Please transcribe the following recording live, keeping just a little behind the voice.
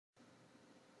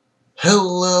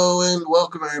Hello and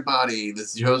welcome everybody, this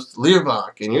is your host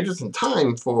Learbach, and you're just in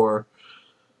time for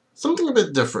something a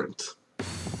bit different.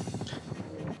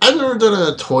 I've never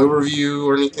done a toy review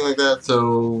or anything like that,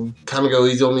 so kind of go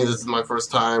easy on me. This is my first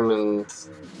time and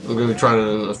I'm going to be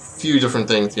trying a few different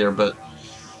things here, but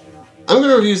I'm going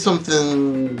to review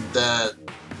something that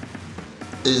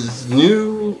is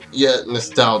new yet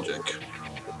nostalgic,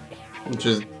 which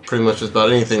is pretty much just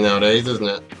about anything nowadays, isn't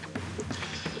it?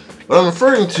 What I'm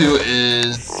referring to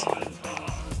is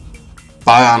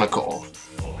Bionicle.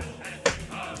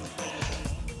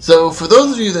 So, for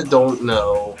those of you that don't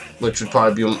know, which would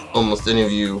probably be almost any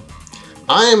of you,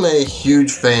 I am a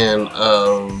huge fan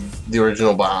of the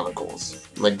original Bionicles.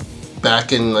 Like,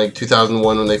 back in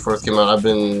 2001 when they first came out, I've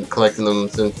been collecting them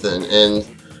since then, and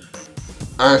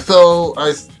I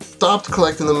stopped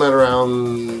collecting them at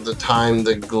around the time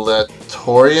the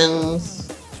Glatorians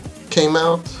came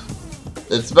out.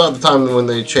 It's about the time when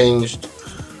they changed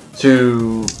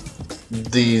to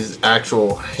these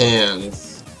actual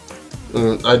hands.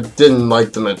 I didn't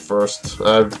like them at first.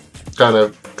 I've kind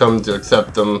of come to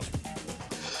accept them.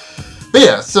 But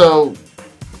yeah, so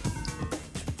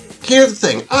here's the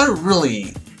thing. I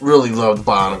really loved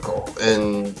Bionicle,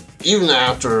 and even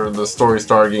after the story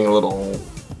started getting a little,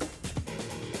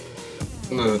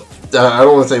 I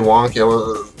don't want to say wonky, a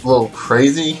little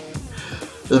crazy.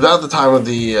 It was about the time of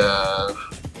the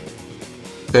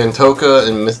Fantoka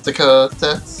and Mystica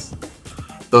sets.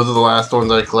 Those are the last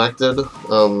ones I collected.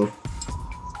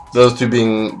 Those two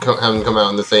having come out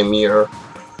in the same year.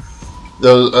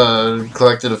 Those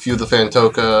collected a few of the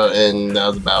Fantoka, and that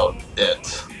was about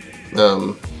it.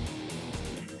 No,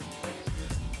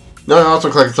 I also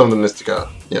collected some of the Mystica.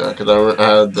 Yeah, because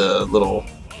I had the little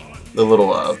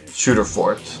shooter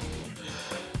for it.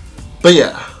 But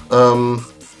yeah.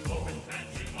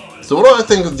 So what do I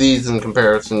think of these in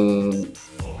comparison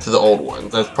to the old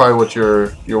ones? That's probably what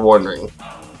you're wondering.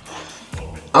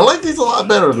 I like these a lot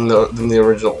better than the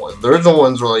original ones. The original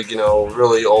ones were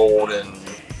really old and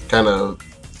kind of,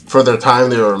 for their time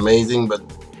they were amazing, but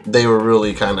they were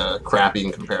really kind of crappy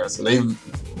in comparison.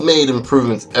 They've made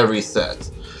improvements every set.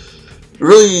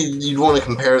 Really, you'd want to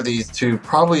compare these to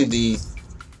probably the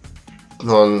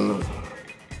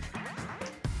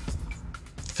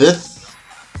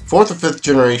fourth or fifth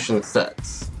generation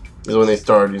sets is when they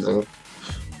started using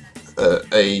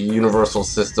a universal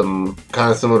system, kind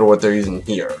of similar to what they're using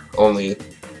here, only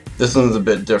this one's a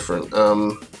bit different.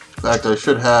 In fact, I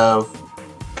should have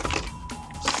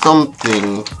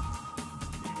something.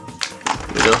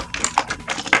 There you go.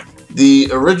 The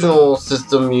original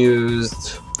system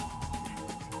used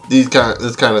this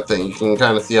kind of thing. You can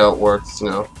kind of see how it works.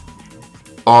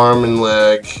 Arm and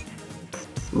leg,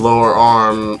 lower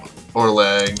arm or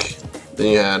leg. Then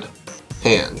you had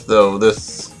hands. Though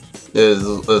this is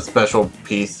a special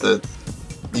piece that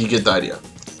you get the idea.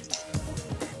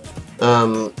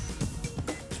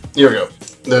 Here we go.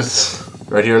 This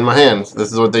right here in my hands.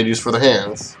 This is what they use for the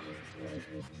hands.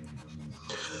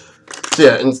 So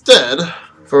yeah, instead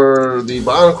for the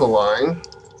Bionicle line,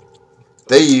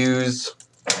 they use,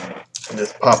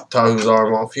 just pop Tahu's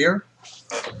arm off here.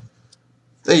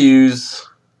 They use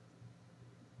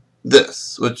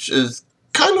this, which is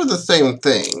kind of the same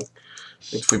thing.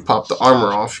 If we pop the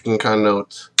armor off, you can kind of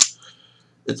note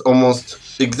it's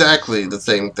almost exactly the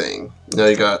same thing.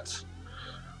 You got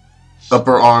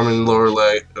upper arm and lower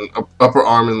leg, upper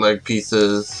arm and leg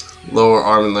pieces, lower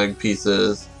arm and leg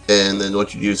pieces, and then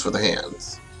what you'd use for the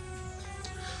hands.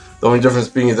 The only difference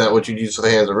being is that what you'd use for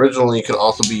the hands originally could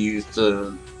also be used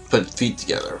to put feet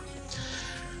together.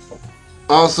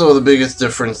 Also, the biggest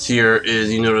difference here is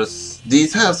you notice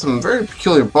these have some very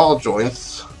peculiar ball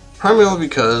joints, primarily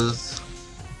because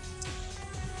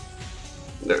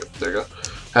there you go.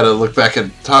 Had to look back at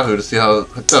Tahu to see how it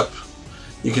hooked up.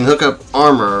 You can hook up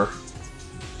armor,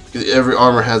 because every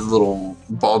armor has a little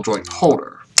ball joint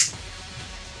holder.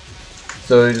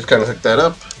 So you just kind of hook that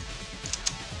up,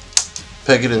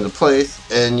 peg it into place,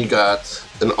 and you got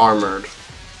an armored,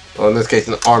 well in this case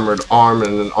an armored arm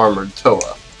and an armored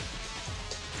Toa.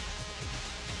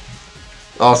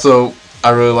 Also,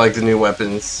 I really like the new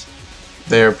weapons.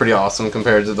 They're pretty awesome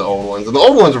compared to the old ones, and the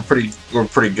old ones were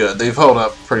pretty good. They've held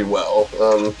up pretty well,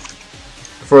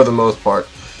 for the most part.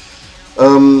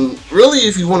 Really,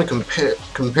 if you want to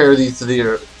compare these to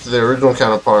their original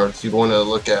counterparts, you want to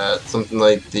look at something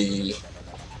like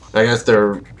I guess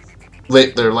their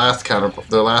last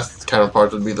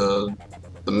counterparts would be the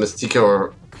Mystica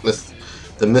or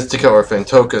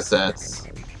Fantoka sets,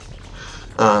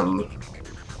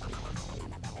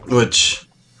 which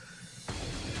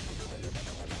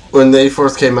when they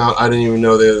first came out, I didn't even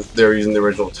know they were using the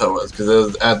original Toas,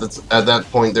 because at that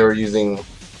point they were using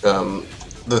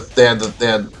they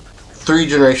had 3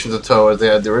 generations of Toas. They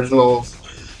had the originals,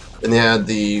 and they had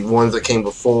the ones that came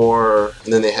before,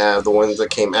 and then they have the ones that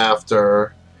came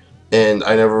after. And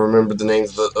I never remembered the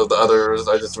names of the others.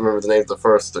 I just remember the names of the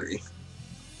first 3.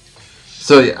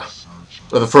 So yeah,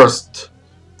 or the first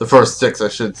 6, I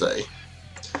should say.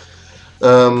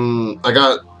 I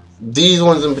got these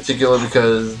ones in particular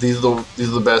because these are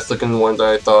the best looking ones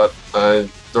I thought at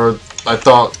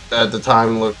the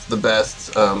time looked the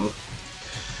best. And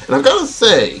I've got to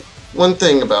say one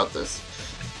thing about this.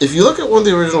 If you look at one of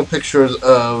the original pictures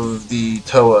of the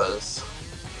Toas,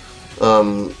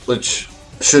 which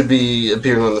should be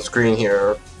appearing on the screen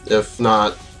here, if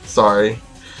not, sorry.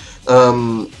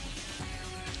 All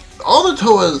the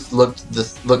Toas looked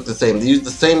the same. They used the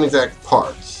same exact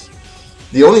parts.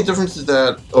 The only difference is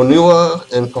that Onua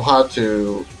and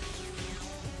Pohatu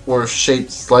were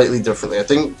shaped slightly differently. I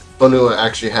think Onua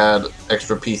actually had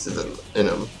extra pieces in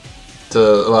him to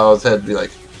allow his head to be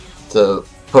to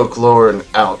poke lower and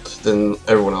out than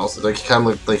everyone else's. Like, he kind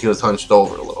of looked like he was hunched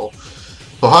over a little.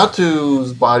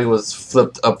 Pohatu's body was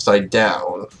flipped upside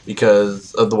down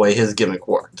because of the way his gimmick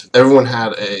worked. Every one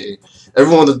of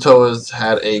the Toas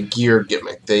had a gear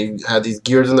gimmick. They had these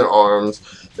gears in their arms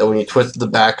that when you twisted the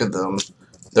back of them,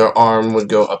 their arm would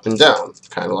go up and down,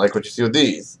 kind of like what you see with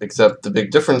these. Except the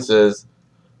big difference is,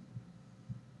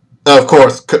 of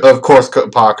course,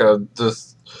 Paka,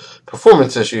 just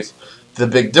performance issues. The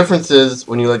big difference is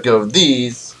when you let go of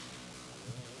these.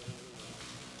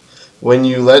 When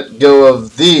you let go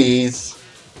of these,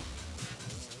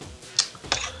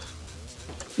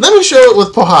 let me show it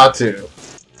with Pohatu.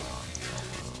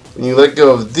 When you let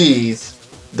go of these,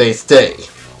 they stay.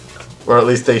 Or at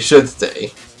least they should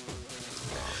stay.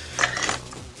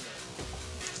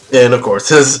 And of course,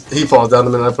 he falls down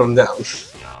the minute I put him down.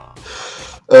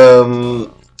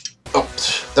 Oh,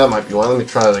 that might be one. Let me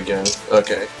try it again.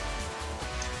 Okay.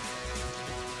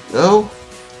 No?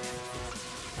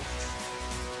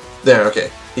 There, okay.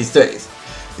 He stays.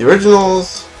 The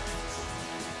originals...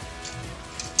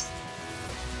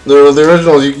 The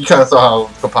originals, you kind of saw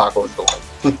how Kapako was going.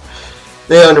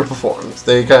 They underperformed.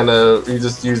 They kind of... You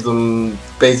just use them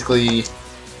basically...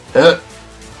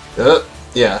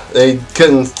 yeah, they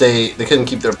couldn't stay... They couldn't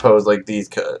keep their pose like these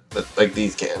could. Like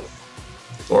these can.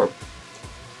 Or...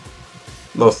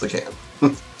 mostly can.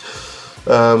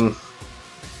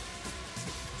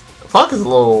 Kapaka's a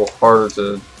little harder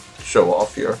to show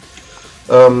off here.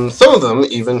 Some of them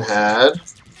even had,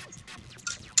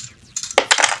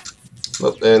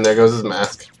 and there goes his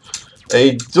mask,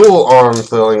 a dual arm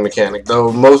flailing mechanic.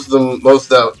 Though most of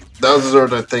that was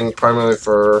reserved, I think, primarily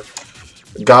for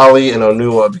Gali and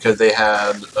Onua because they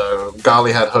had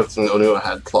Gali had hooks and Onua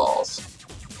had claws.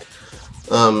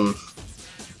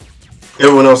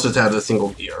 Everyone else just had a single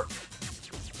gear.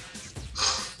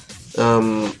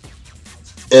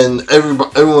 And every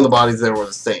one of the bodies there were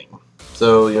the same.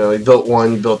 So, you know, he built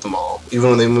one, he built them all. Even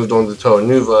when they moved on to Toa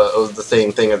Nuva, it was the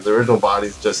same thing as the original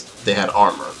bodies, just they had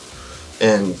armor.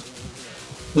 And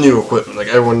new equipment. Like,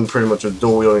 everyone pretty much was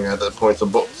dual wielding at that point, so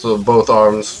both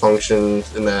arms functioned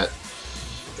in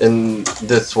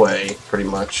this way, pretty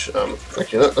much.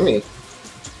 Actually, let me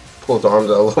pull his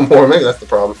arms out a little more, maybe that's the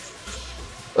problem.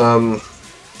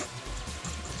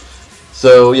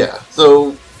 So, yeah.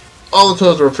 So, all the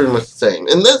Toas were pretty much the same.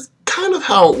 And that's kind of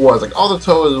how it was. Like, all the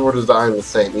Toas were designed the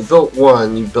same. You built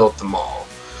one, you built them all.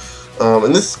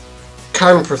 And this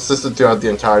kind of persisted throughout the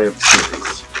entirety of the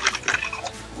series.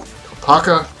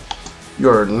 Paka,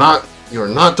 you're not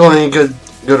doing any good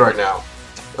right now.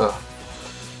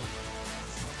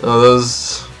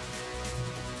 Those...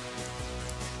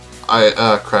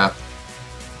 crap.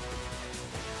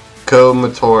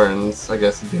 Comatorans, I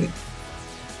guess it'd be.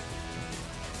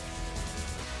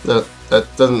 That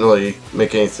doesn't really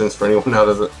make any sense for anyone now,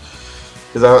 does it?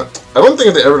 Because I don't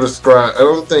think they ever describe...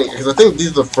 because I think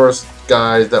these are the first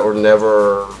guys that were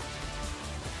never...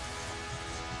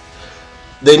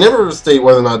 They never state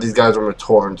whether or not these guys were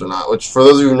Matorans or not, which for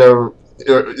those of you who never...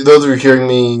 Those of you hearing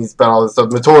me about all this stuff,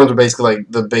 Matorans are basically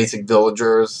like the basic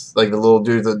villagers, like the little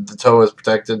dudes that the Toas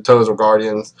protected. Toas were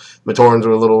guardians. Matorans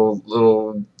were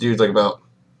little dudes like about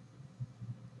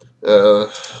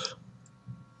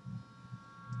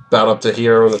up to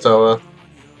here on the Toa.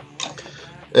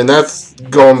 And that's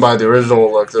going by the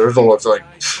original looks. The original looks are like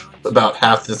about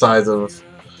half the size of...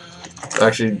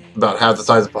 Actually, about half the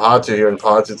size of Pohatu here, and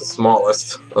Pohatu's the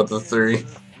smallest of the three.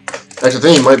 Actually, I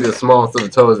think he might be the smallest of the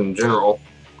Toas in general.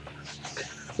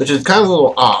 Which is kind of a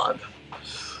little odd.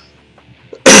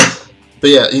 But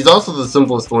yeah, he's also the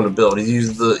simplest one to build.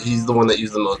 He's the one that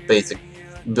used the most basic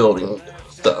building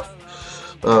stuff.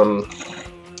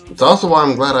 It's also why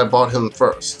I'm glad I bought him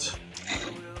first,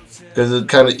 because it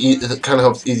kind of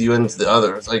helps ease you into the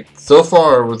others. Like so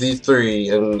far with these three,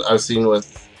 and I've seen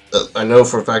with I know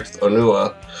for a fact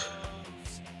Onua,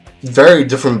 very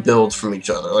different builds from each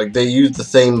other. Like they use the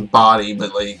same body,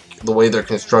 but like the way they're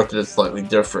constructed is slightly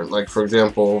different. Like for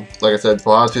example, like I said,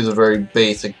 Pohatu is a very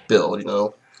basic build. You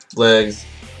know, legs,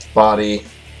 body,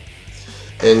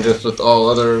 and just with all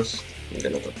others, I'm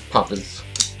gonna have to pop his.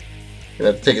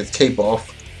 Gonna have to take his cape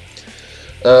off.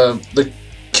 The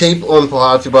cape on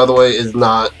Pohatu, by the way, is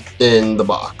not in the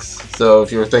box. So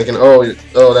if you were thinking, oh,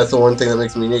 that's the one thing that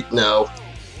makes him unique, no.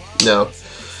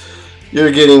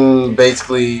 You're getting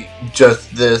basically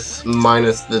just this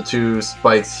minus the 2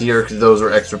 spikes here, because those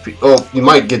are extra. Oh, you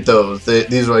might get those.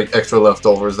 These are like extra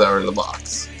leftovers that are in the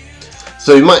box.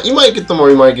 So you might get them, or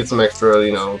you might get some extra,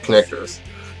 you know, connectors.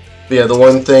 But yeah, the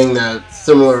one thing that's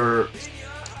similar,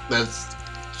 that's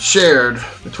shared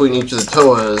between each of the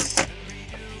Toas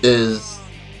is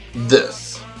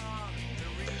this.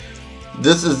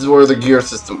 This is where the gear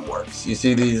system works. You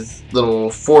see these little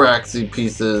 4-axis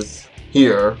pieces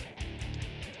here.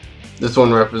 This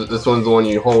one's the one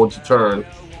you hold to turn.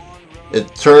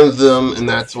 It turns them, and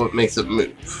that's what makes it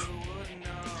move.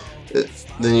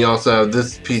 Then you also have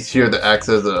this piece here that acts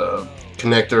as a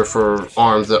connector for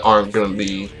arms that aren't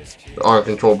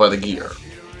controlled by the gear.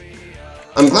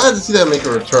 I'm glad to see that make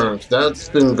a return. That's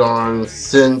been gone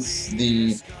since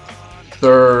the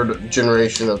 3rd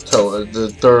generation of Toa.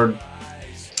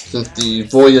 Since the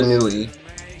Voya Nui,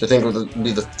 which I think would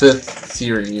be the 5th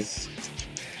series.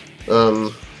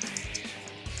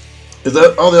 Because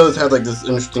all the others had like this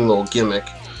interesting little gimmick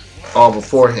all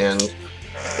beforehand,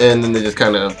 and then they just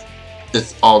kind of,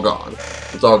 it's all gone.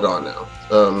 It's all gone now.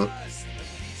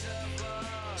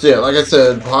 So yeah, like I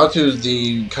said, Pohatu is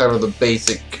the kind of the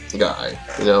basic guy,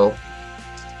 you know,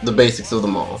 the basics of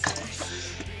them all.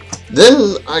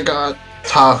 Then I got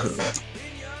Tahu.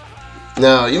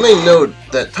 Now you may note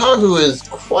that Tahu is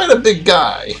quite a big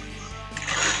guy.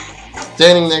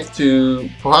 Standing next to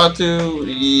Pohatu,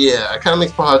 yeah, it kind of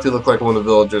makes Pohatu look like one of the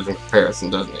villagers in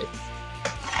comparison, doesn't he?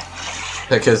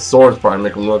 Heck, his swords probably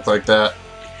make him look like that.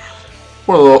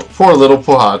 Poor little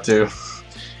Pohatu.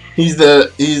 He's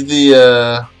the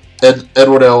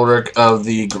Edward Elric of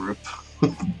the group.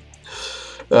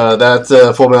 That's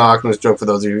a Full Metal Alchemist joke for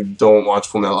those of you who don't watch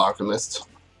Full Metal Alchemist,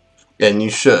 and you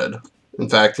should. In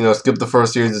fact, you know, skip the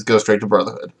first series, just go straight to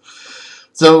Brotherhood.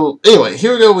 So anyway,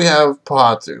 here we go. We have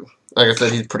Pohatu. Like I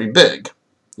said, he's pretty big.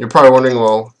 You're probably wondering,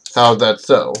 well, how is that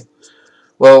so?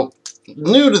 Well,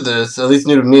 new to this, at least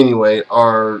new to me anyway,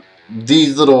 are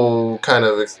these little kind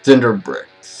of extender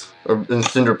bricks, or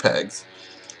extender pegs.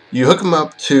 You hook them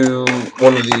up to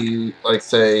one of the, like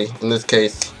say, in this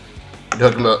case, you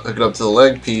hook it up to the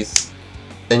leg piece,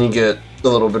 and you get a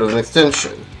little bit of an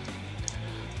extension.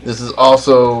 This is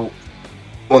also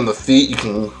on the feet, you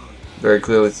can very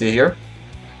clearly see here.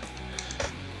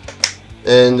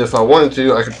 And if I wanted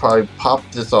to, I could probably pop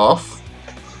this off.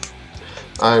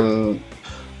 I'm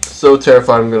so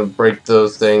terrified I'm going to break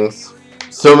those things.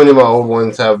 So many of my old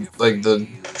ones have, like, the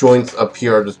joints up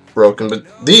here are just broken.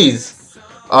 But these,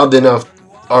 oddly enough,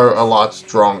 are a lot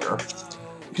stronger.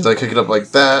 Because I kick it up like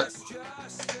that.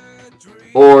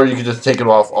 Or you could just take it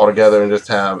off altogether and just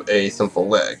have a simple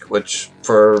leg. Which,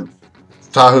 for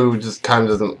Tahu, just kind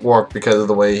of doesn't work because of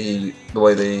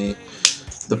the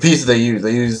pieces they use.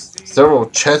 They use several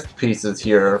chest pieces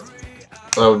here.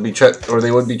 They would be chest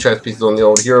pieces on the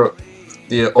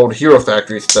old Hero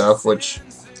Factory stuff, which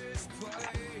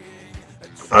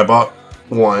I bought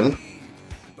one.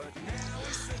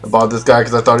 I bought this guy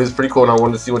because I thought he was pretty cool and I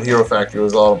wanted to see what Hero Factory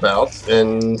was all about,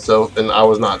 and I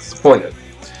was not disappointed.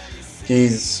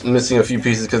 He's missing a few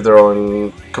pieces because they're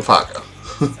on Kapaka.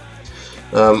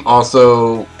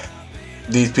 Also,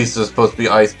 these pieces are supposed to be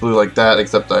ice blue like that,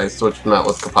 except I switched them out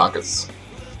with Kapakas.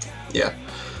 Yeah.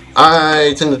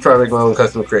 I tend to try to make my own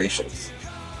custom creations.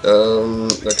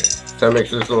 Okay. Try to make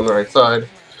sure this is on the right side.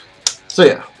 So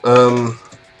yeah.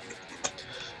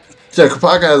 So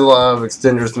Kapaka has a lot of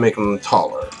extenders to make them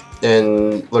taller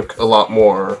and look a lot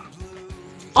more,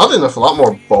 oddly enough, a lot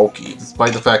more bulky,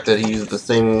 despite the fact that he uses the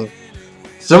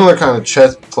similar kind of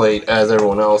chest plate as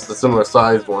everyone else, the similar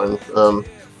sized one.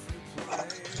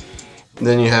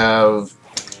 Then you have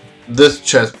this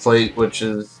chest plate, which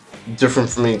is different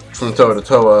from Toa to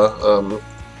Toa,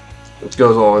 which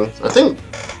goes on. I think,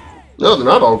 no, they're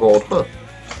not all gold, huh?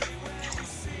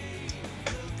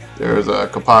 There's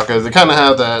Kapakas. They kind of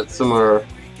have that similar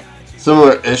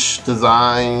similar-ish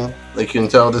design. Like you can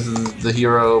tell this is the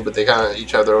hero, but they kind of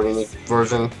each have their own unique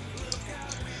version.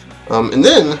 And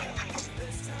then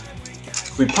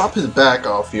we pop his back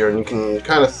off here, and you can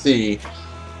kind of see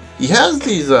he has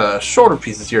these shoulder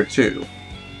pieces here too.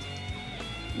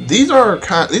 These are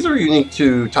unique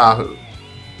to Tahu.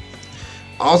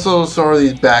 Also, so are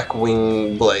these back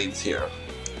wing blades here.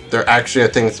 They're actually, I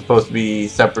think, supposed to be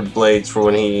separate blades for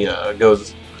when he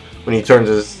turns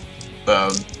his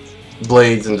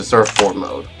blades into surfboard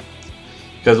mode.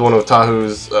 Because one of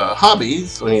Tahu's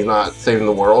hobbies, when he's not saving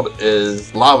the world,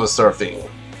 is lava surfing.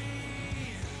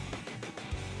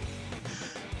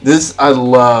 This I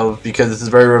love because this is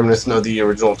very reminiscent of the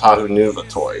original Tahu Nuva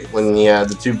toy, when he had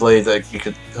the two blades that you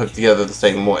could hook together the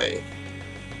same way.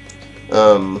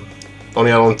 Only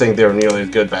I don't think they were nearly as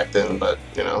good back then, but,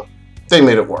 you know, they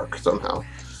made it work somehow.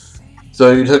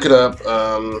 So you'd hook it up,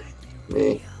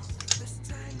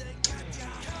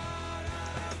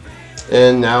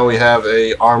 and now we have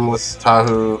a armless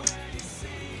Tahu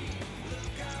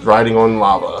riding on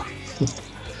lava.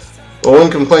 The one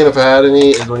complaint if I had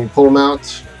any is when you pull them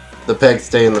out, the pegs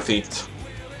stay in the feet.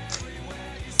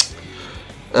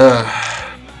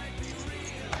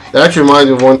 That actually reminds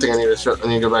me of one thing I need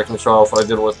to go back and show off what I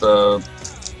did with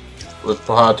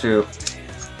Pahatu.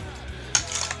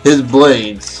 His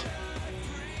blades.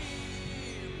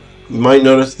 You might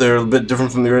notice they're a bit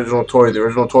different from the original toy. The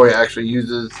original toy actually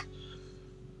uses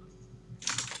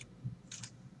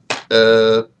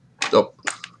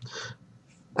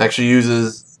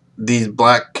these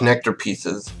black connector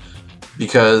pieces,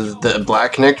 because the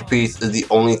black connector piece is the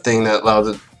only thing that allows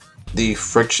it the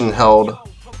friction held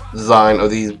design of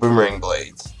these boomerang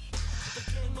blades.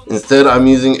 Instead, I'm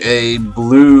using a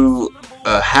blue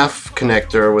half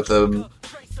connector with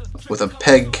a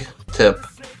peg tip,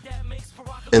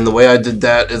 and the way I did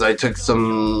that is I took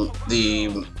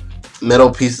the metal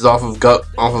pieces off of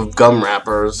gum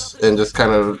wrappers and just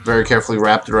kind of very carefully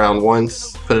wrapped it around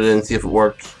once, put it in, see if it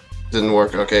worked. Didn't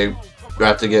work, okay,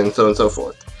 wrapped again, so on and so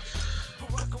forth.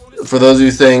 For those of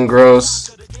you saying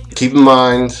gross, keep in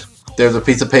mind there's a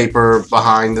piece of paper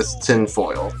behind this tin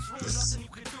foil. This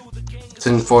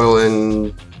tin foil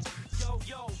and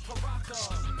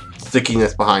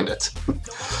stickiness behind it.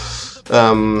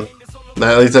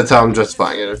 At least that's how I'm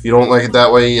justifying it. If you don't like it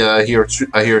that way, I hear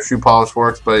shoe polish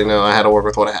works, but you know I had to work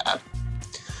with what I had.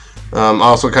 I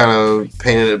also kind of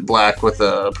painted it black with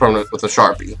a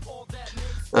Sharpie,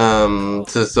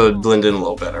 so it blended in a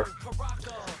little better.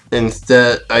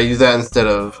 Instead, I use that instead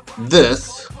of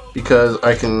this because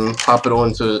I can pop it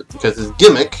onto. Because his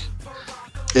gimmick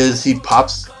is he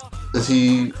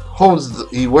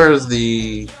wears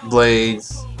the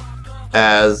blades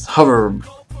as hover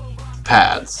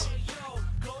pads.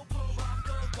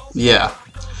 Yeah.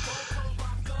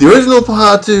 The original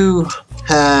Pahatu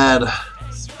had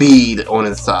speed on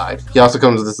his side. He also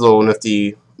comes with this little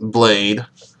nifty blade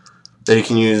that he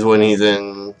can use when he's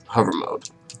in hover mode.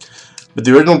 But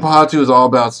the original Pahatu is all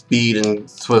about speed and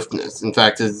swiftness. In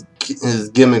fact, his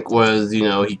gimmick was, you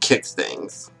know, he kicks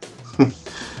things.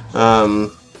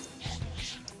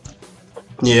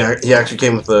 Yeah, he actually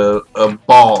came with a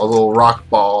little rock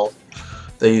ball.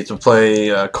 They used to play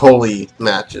Kohli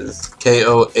matches.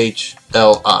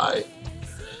 Kohli.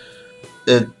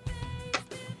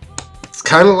 It's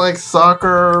kind of like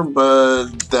soccer, but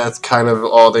that's kind of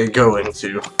all they go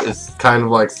into. It's kind of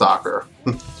like soccer.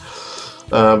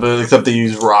 But except they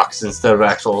use rocks instead of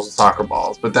actual soccer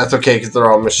balls. But that's okay because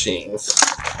they're all machines.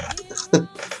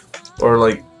 Or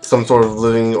like some sort of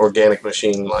living organic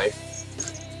machine life.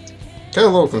 Kind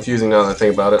of a little confusing now that I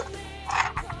think about it.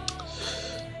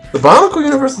 The Bionicle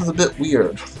universe is a bit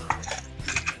weird.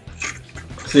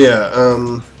 So yeah,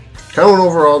 kind of went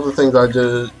over all the things I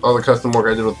did, all the custom work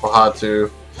I did with Pahatu.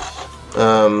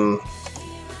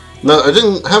 No, I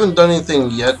haven't done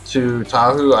anything yet to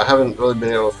Tahu. I haven't really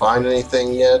been able to find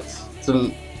anything yet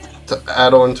to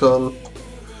add on to him.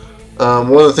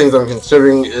 One of the things I'm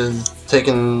considering is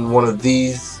taking one of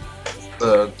these,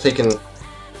 taking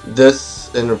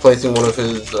this and replacing one of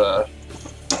his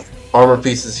armor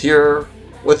pieces here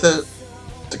with it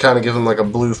to kind of give him like a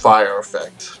blue fire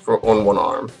effect on one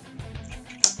arm.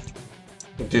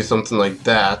 Do something like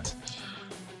that.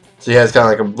 So he has kind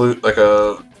of like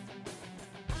a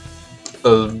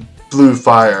blue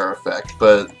fire effect,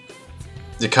 but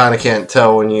you kind of can't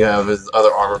tell when you have his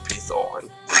other armor piece on.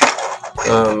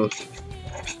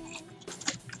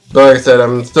 But like I said,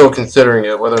 I'm still considering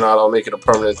it, whether or not I'll make it a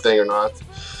permanent thing or not.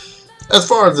 As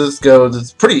far as this goes,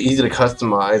 it's pretty easy to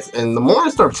customize, and the more I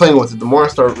start playing with it, the more I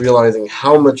start realizing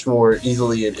how much more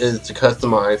easily it is to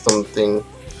customize something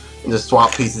and just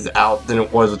swap pieces out than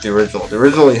it was with the original. The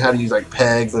original, you had to use like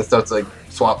pegs and stuff to like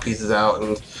swap pieces out,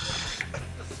 and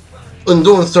when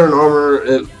doing certain armor,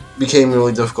 it became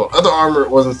really difficult. Other armor, it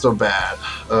wasn't so bad.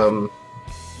 But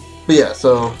yeah,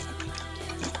 so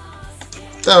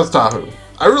that was Tahu.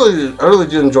 I really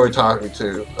do enjoy Tahu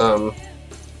too.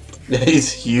 Yeah,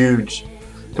 he's huge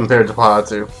compared to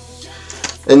Pahatu.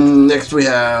 And next we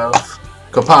have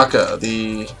Kopaka,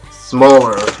 the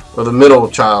smaller, or the middle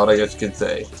child, I guess you could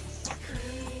say.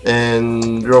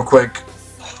 And real quick,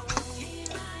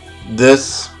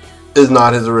 this is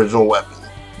not his original weapon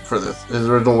for this. His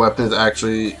original weapon is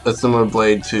actually a similar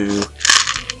blade to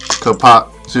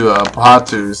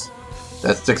Pahatu's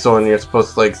that sticks on. You're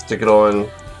supposed to like stick it on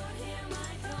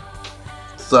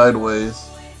sideways.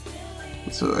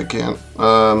 So I can't.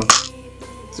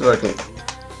 See if I can.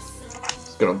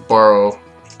 Just gonna borrow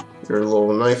your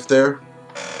little knife there,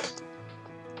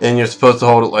 and you're supposed to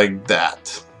hold it like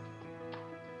that.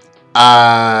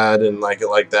 I didn't like it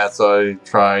like that, so I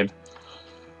tried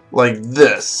like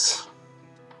this.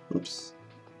 Oops.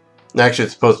 Actually,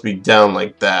 it's supposed to be down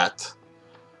like that.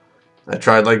 I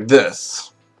tried like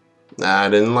this. I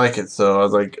didn't like it, so I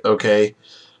was like, okay,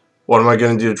 what am I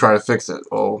gonna do to try to fix it?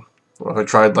 Well, what if I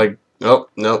tried like, nope,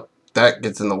 that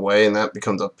gets in the way, and that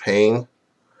becomes a pain.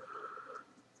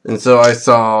 And so I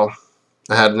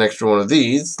had an extra one of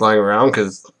these lying around,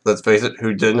 because let's face it,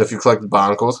 who didn't? If you collected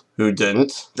Bionicles, who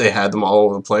didn't? They had them all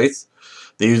over the place.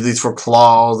 They use these for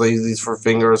claws, they use these for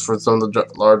fingers for some of the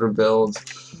larger builds.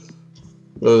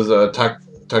 It was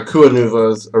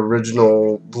Takuanuva's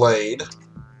original blade.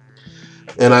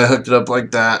 And I hooked it up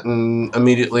like that, and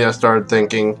immediately I started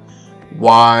thinking,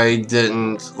 why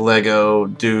didn't LEGO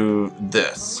do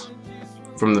this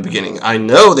from the beginning? I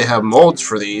know they have molds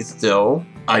for these still.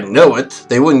 I know it.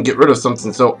 They wouldn't get rid of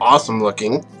something so awesome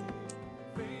looking.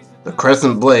 The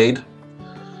Crescent Blade.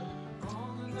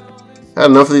 I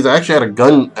had enough of these. I actually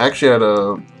had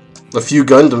a few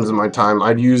Gundams in my time.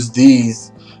 I'd use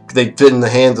these because they fit in the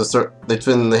hands of certain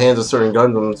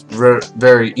Gundams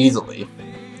very easily.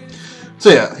 So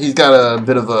yeah, he's got a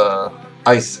bit of a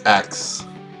ice axe.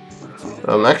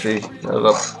 Actually, got it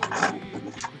up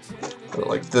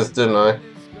like this, didn't I?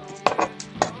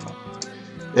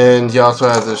 And he also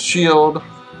has a shield,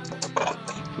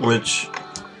 which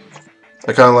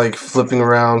I kind of like flipping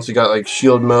around. So you got like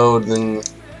shield mode, then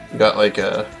you got like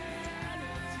a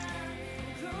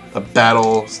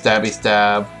battle stabby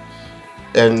stab.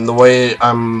 And the way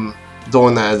I'm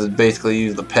doing that is basically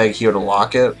use the peg here to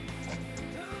lock it.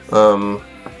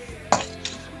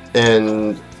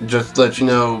 And just to let you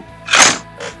know,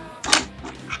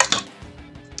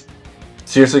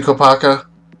 seriously, Kopaka,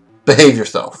 behave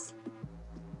yourself.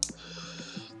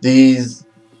 These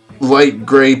light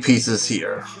gray pieces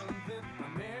here,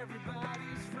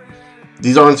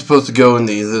 these aren't supposed to go in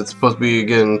these. It's supposed to be,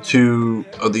 again, 2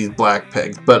 of these black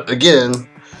pegs. But again,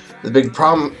 the big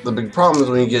problem is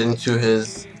when you get into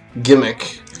his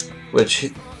gimmick,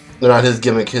 which they're not his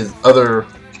gimmick, his other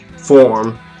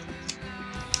form,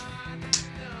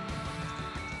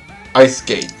 ice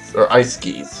skates or ice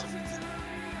skis.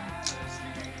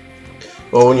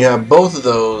 Well, when you have both of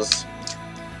those,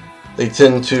 they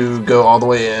tend to go all the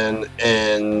way in,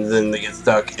 and then they get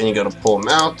stuck, and you gotta pull them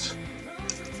out.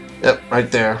 Yep, right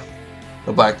there.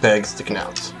 The black peg sticking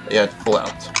out. You have to pull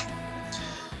out.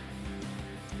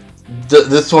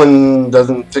 This one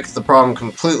doesn't fix the problem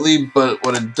completely, but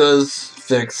what it does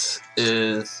fix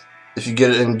is, if you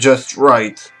get it in just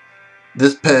right,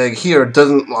 this peg here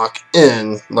doesn't lock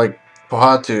in like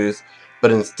Pahatu's,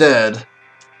 but instead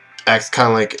acts kind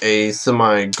of like a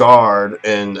semi-guard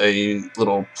and a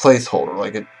little placeholder.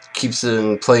 Like, it keeps it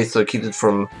in place, so it keeps it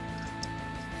from,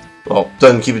 well,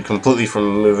 doesn't keep it completely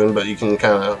from moving, but you can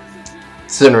kind of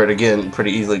center it again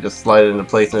pretty easily. Just slide it into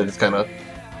place, and it just kind of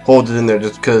holds it in there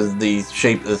just because the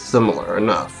shape is similar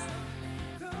enough.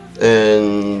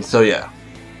 And so yeah,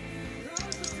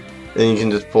 then you can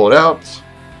just pull it out,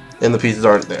 and the pieces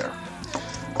aren't there.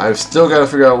 I've still got to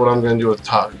figure out what I'm going to do with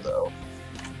Tahu, though.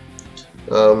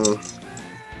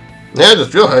 Yeah, I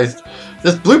just realized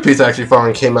this blue piece actually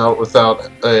finally came out without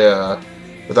a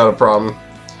problem.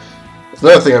 That's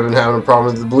another thing I've been having a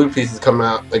problem with. The blue pieces come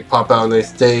out, like pop out, and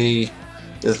they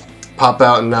just pop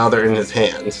out, and now they're in his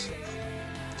hands.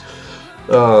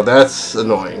 Oh, that's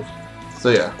annoying. So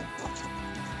yeah.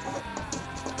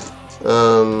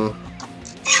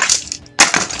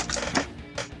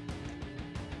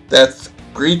 That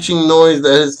screeching noise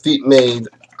that his feet made.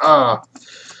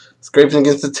 Scraping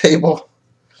against the table.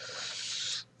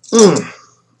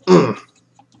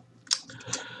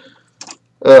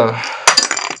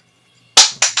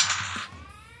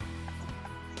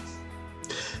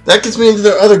 That gets me into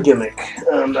their other gimmick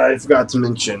that I forgot to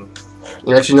mention.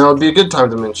 And actually, now would be a good time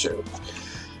to mention.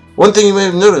 One thing you may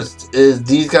have noticed is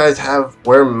these guys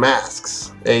wear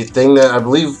masks. A thing that I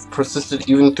believe persisted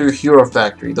even through Hero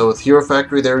Factory. Though with Hero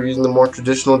Factory, they were using the more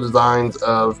traditional designs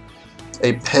of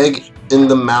a peg in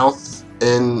the mouth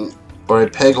or a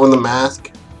peg on the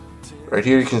mask. Right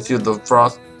here you can see the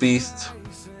Frost Beast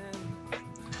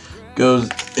goes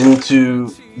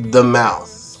into the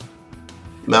mouth.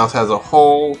 Mouth has a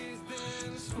hole.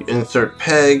 You insert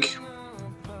peg.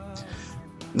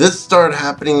 This started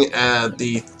happening at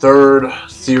the third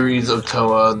series of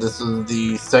Toa. This is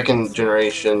the second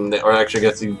generation, or actually I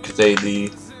guess you could say the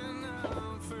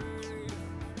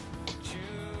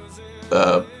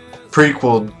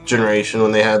prequel generation,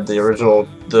 when they had the original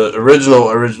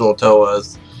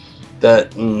Toas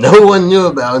that no one knew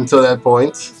about until that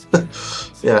point.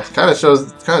 Yeah, kind of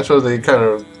shows they kind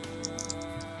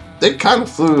of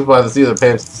flew by the seat of their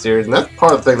pants series, and that's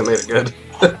part of the thing that made it good.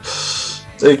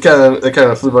 They kind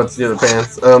of flew by the seat of their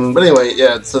pants. But anyway,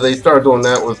 yeah. So they started doing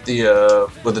that with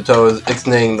the Toas,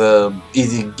 ixnaying the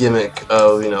easy gimmick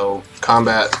of, you know,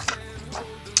 combat,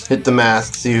 hit the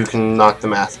mask, see who can knock the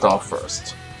mask off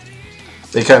first.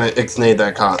 They kind of ixnayed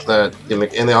that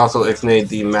gimmick, and they also ixnayed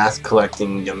the mask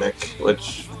collecting gimmick,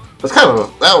 which was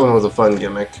that one was a fun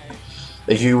gimmick.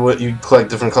 Like you collect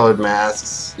different colored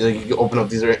masks. Like you open up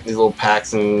these little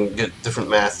packs and get different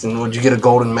masks. And would you get a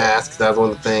golden mask? That was one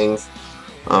of the things.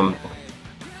 And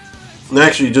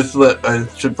actually, I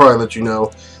should probably let you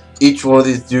know, each one of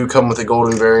these do come with a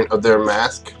golden variant of their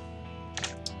mask.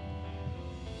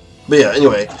 But yeah,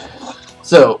 anyway,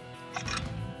 so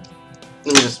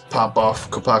let me just pop off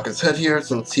Kopaka's head here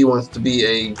since he wants to be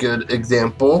a good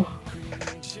example.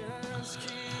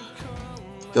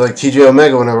 I feel like TJ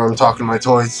Omega whenever I'm talking to my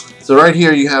toys. So right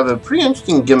here you have a pretty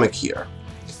interesting gimmick here.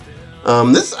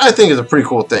 This I think is a pretty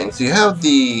cool thing. So you have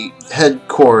the head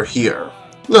core here.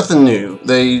 Nothing new.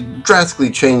 They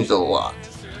drastically changed it a lot.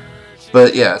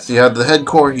 But yeah, so you have the head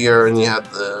core here, and you have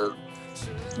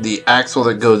the axle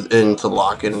that goes in to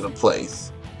lock it into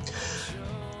place.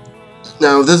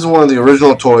 Now this is one of the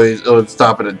original toys. It would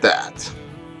stop it at that.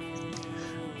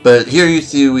 But here you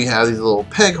see we have these little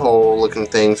peg hole looking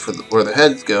things for where the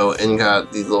heads go, and you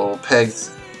got these little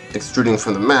pegs extruding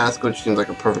from the mask, which seems like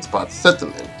a perfect spot to set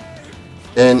them in.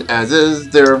 And as is,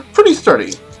 they're pretty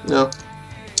sturdy, you know.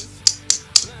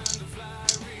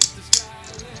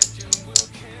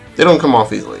 They don't come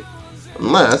off easily,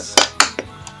 unless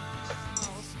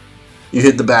you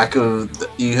hit the back of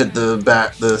the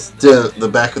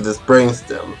back of this brain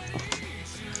stem.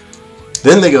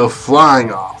 Then they go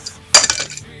flying off.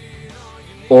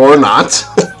 Or not.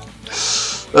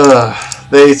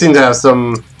 They seem to have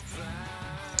some...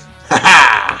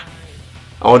 Haha!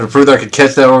 I wanted to prove that I could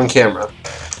catch that on camera.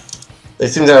 They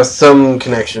seem to have some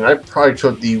connection. I probably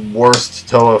took the worst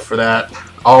Toa for that.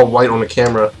 All white on the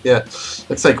camera. Yeah,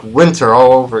 it's like winter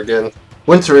all over again.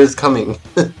 Winter is coming.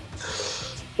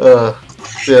 Yeah,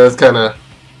 that's kind of...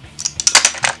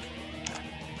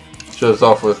 Show us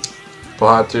off with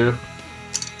Pohatu.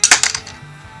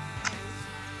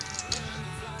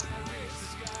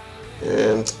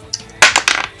 And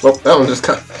well, that one just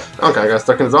cut. Okay, I got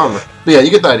stuck in his armor. But yeah,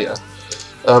 you get the idea.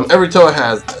 Every Toa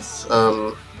has this.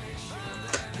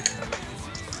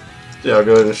 Yeah, I'll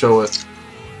go ahead and show it.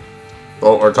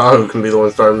 Well, or Tahu can be the one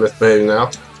starting misbehaving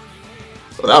now.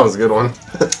 Well, that was a good one.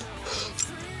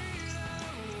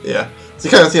 Yeah, so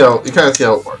you kind of see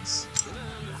how it works.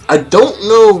 I don't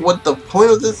know what the point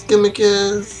of this gimmick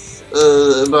is,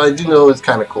 but I do know it's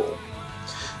kind of cool.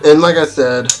 And like I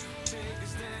said.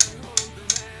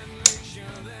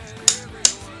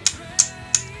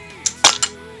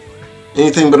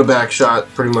 Anything but a back shot,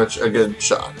 pretty much a good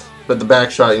shot. But the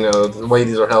back shot, you know, the way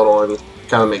these are held on,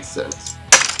 kind of makes sense.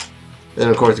 And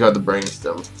of course, you got the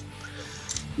brainstem.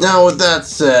 Now, with that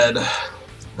said,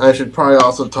 I should probably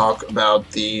also talk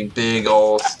about the big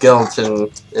old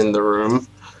skeleton in the room.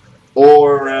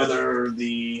 Or rather,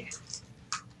 the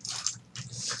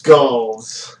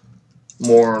skulls,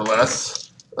 more or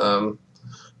less. By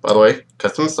the way,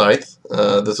 custom scythe.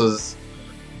 This is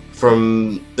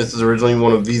originally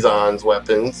one of Vizon's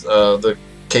weapons, the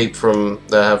cape that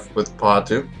I have with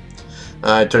Pohatu.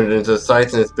 I turned it into a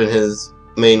scythe, and it's been his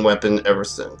main weapon ever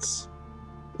since.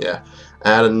 Yeah, I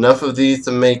had enough of these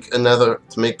to make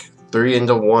 3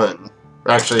 into 1.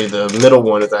 Actually, the middle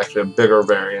one is actually a bigger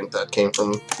variant that came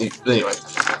from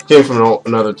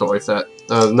another toy set,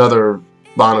 another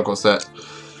Bionicle set.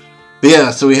 But yeah,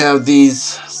 so we have these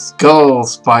skull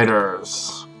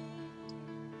spiders.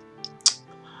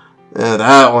 Yeah,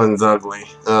 that one's ugly.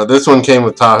 This one came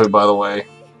with Tahu, by the way.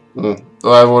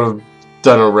 I would have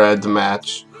done a red to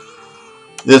match.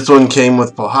 This one came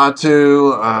with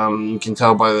Pohatu. You can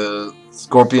tell by the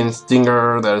scorpion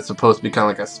stinger that it's supposed to be kind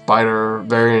of like a spider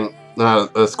variant,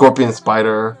 a scorpion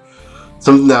spider.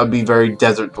 Something that would be very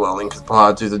desert dwelling, because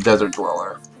Pohatu is a desert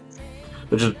dweller.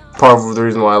 Which is part of the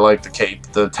reason why I like the cape.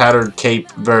 The tattered cape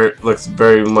looks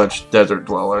very much desert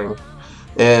dwelling.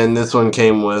 And this one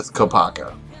came with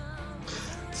Kopaka.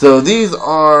 So these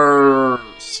are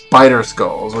spider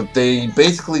skulls. What they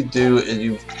basically do is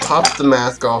you pop the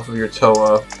mask off of your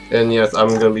Toa. And yes, I'm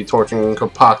going to be torturing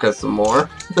Kopaka some more.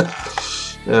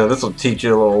 Yeah, this will teach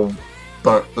you a little,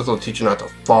 but this will teach you not to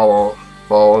fall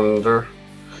under.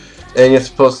 And you're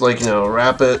supposed to, like, you know,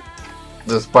 wrap it.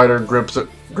 The spider grips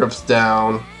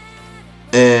down,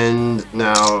 and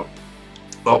now,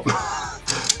 oh,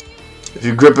 if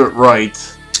you grip it right,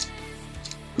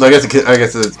 I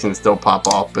guess it can still pop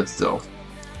off, but still.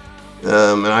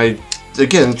 And I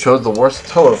again chose the worst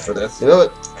Toa for this. You know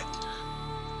what?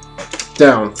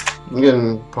 Down. I'm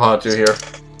getting Pohatu here.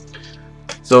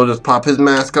 So just pop his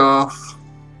mask off,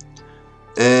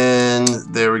 and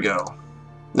there we go.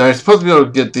 Now you're supposed to be able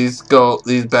to get these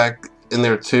back in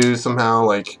there too somehow,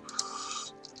 like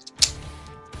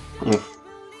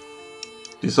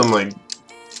do some like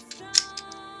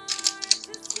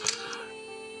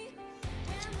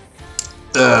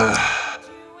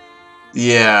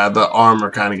yeah, the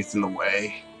armor kind of gets in the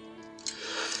way.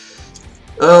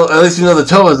 Well, at least you know the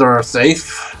Toas are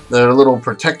safe. They're little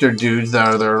protector dudes that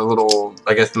are their little,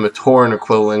 I guess, the Matoran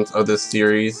equivalent of this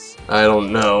series. I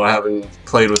don't know. I haven't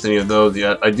played with any of those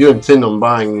yet. I do intend on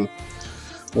buying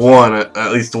one,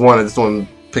 at least one. I just want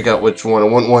to pick out which one. I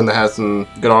want one that has some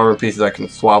good armor pieces I can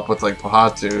swap with, like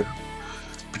Pohatu.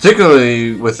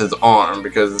 Particularly with his arm,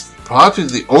 because Pohatu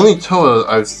is the only Toa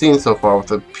I've seen so far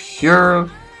with a pure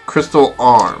crystal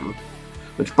arm.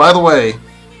 Which, by the way,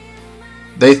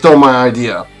 they stole my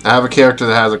idea. I have a character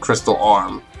that has a crystal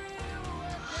arm.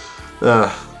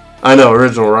 I know,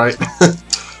 original, right?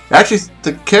 Actually,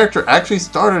 the character actually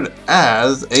started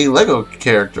as a Lego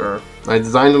character. I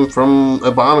designed him from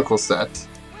a Bionicle set.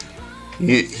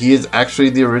 He is actually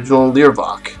the original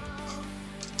Learvok.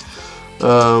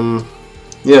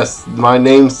 Yes, my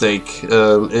namesake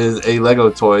is a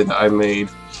Lego toy that I made.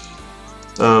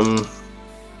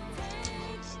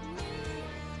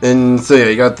 And so yeah,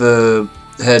 you got the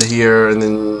head here, and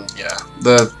then yeah,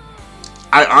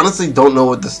 I honestly don't know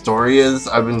what the story is.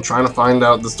 I've been trying to find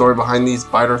out the story behind these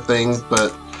spider things,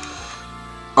 but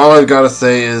all I've got to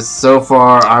say is so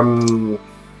far I'm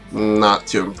not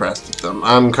too impressed with them.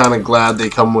 I'm kind of glad they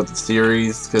come with the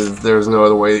series, because there's no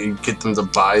other way that you get them to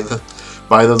buy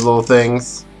those little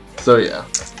things. So yeah.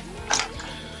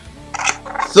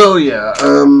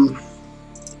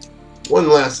 One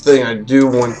last thing I do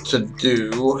want to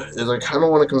do is I kind of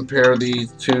want to compare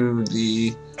these to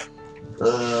the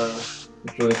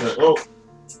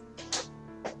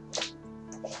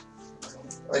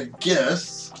I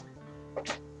guess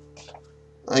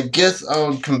I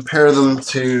would compare them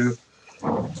to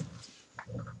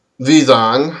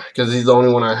Vizon, because he's the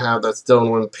only one I have that's still in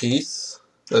one piece.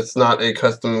 That's not a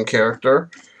custom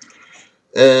character.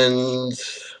 And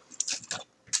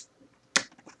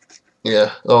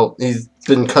yeah, oh, he's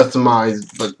been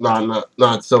customized, but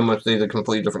not so much that he's a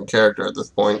completely different character at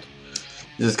this point.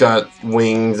 He's just got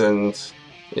wings and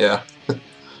yeah,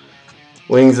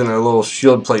 wings and a little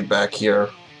shield plate back here.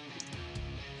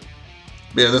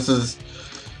 But yeah, this is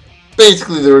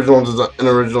basically the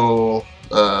original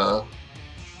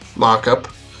mock-up.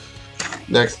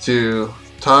 Next to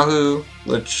Tahu,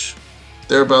 which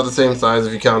they're about the same size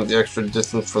if you count the extra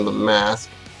distance from the mask.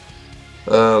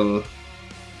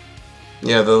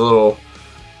 Yeah, the little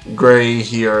gray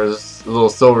here is a little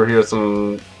silver here,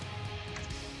 some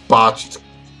botched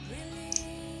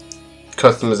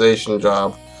customization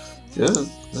job. See, this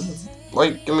is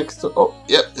light gimmick still. Oh,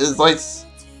 yeah, his eyes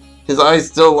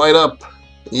still light up.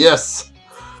 Yes,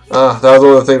 that was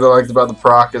one of the things I liked about the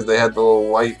proc, is they had the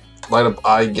little light up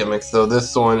eye gimmick. So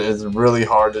this one is really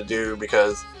hard to do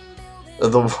because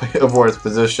of the way of where it's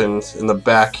positioned in the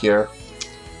back here.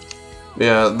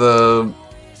 Yeah, the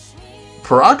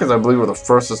Parakas, I believe, were the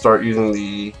first to start using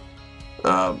the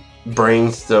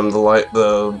brainstem, the light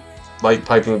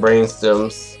piping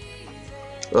brainstems.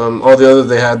 All the others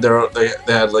they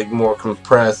had like more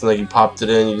compressed, and like you popped it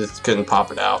in, you just couldn't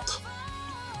pop it out.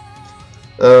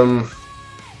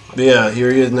 But yeah,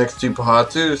 here he is next to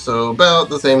Pohatu, so about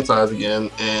the same size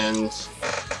again, and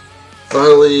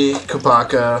finally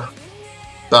Kopaka,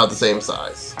 about the same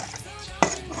size.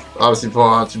 Obviously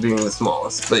Pohatu being the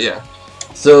smallest, but yeah.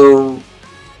 So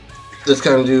just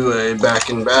kind of do a back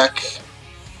and back.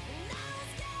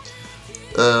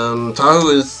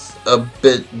 Tahu is a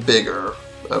bit bigger,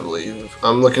 I believe.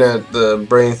 I'm looking at the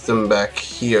brainstem back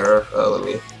here. Let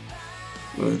me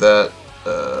move that.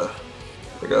 There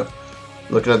we go.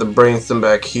 Looking at the brainstem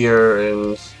back here,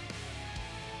 and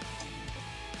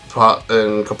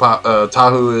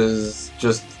Tahu is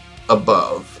just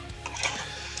above.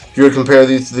 If you were to compare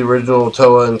these to the original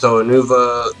Toa and Toa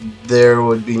Nuva, there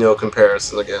would be no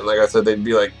comparison again. Like I said, they'd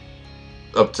be like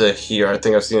up to here. I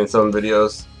think I've seen in some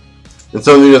videos. In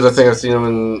some videos, I think I've seen them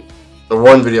in... or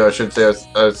one video, I should say,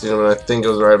 I've seen them, and I think it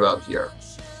was right about here.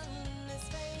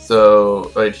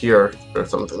 So, right here, or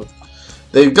something.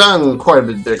 They've gotten quite a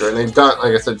bit bigger, and they've got,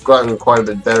 like I said, gotten quite a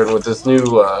bit better with this new,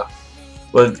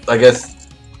 what, I guess,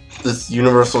 this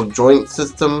universal joint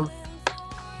system.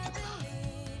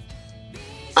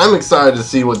 I'm excited to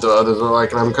see what the others are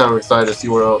like, and I'm kind of excited to see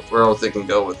where else they can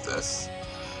go with this.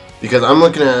 Because I'm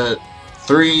looking at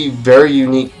 3 very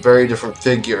unique, very different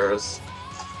figures,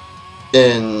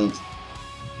 and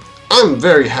I'm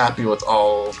very happy with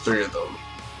all 3 of them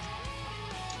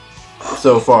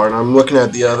so far. And I'm looking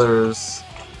at the others,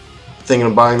 thinking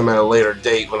of buying them at a later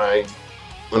date when I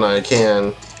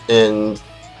can, and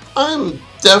I'm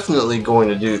definitely going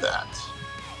to do that.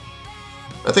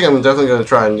 I think I'm definitely going to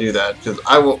try and do that,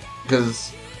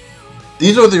 because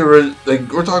these are the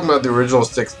we're talking about the original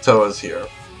 6 Toas here.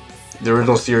 The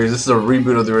original series. This is a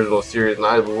reboot of the original series, and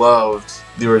I loved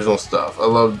the original stuff. I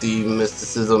loved the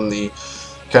mysticism, the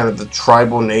kind of the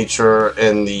tribal nature,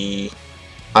 and the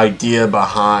idea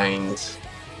behind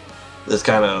this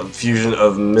kind of fusion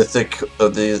of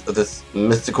this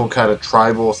mystical kind of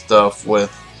tribal stuff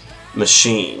with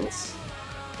machines.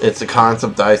 It's a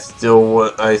concept I still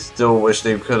wish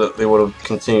they would have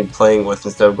continued playing with,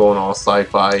 instead of going all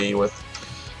sci-fi with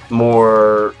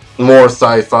more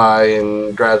sci-fi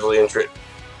and gradually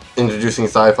introducing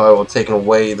sci-fi while taking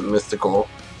away the mystical.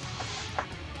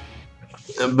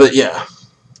 But yeah,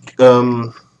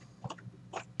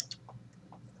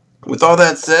 with all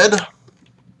that said,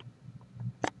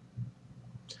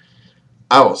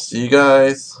 I will see you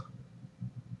guys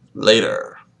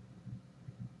later.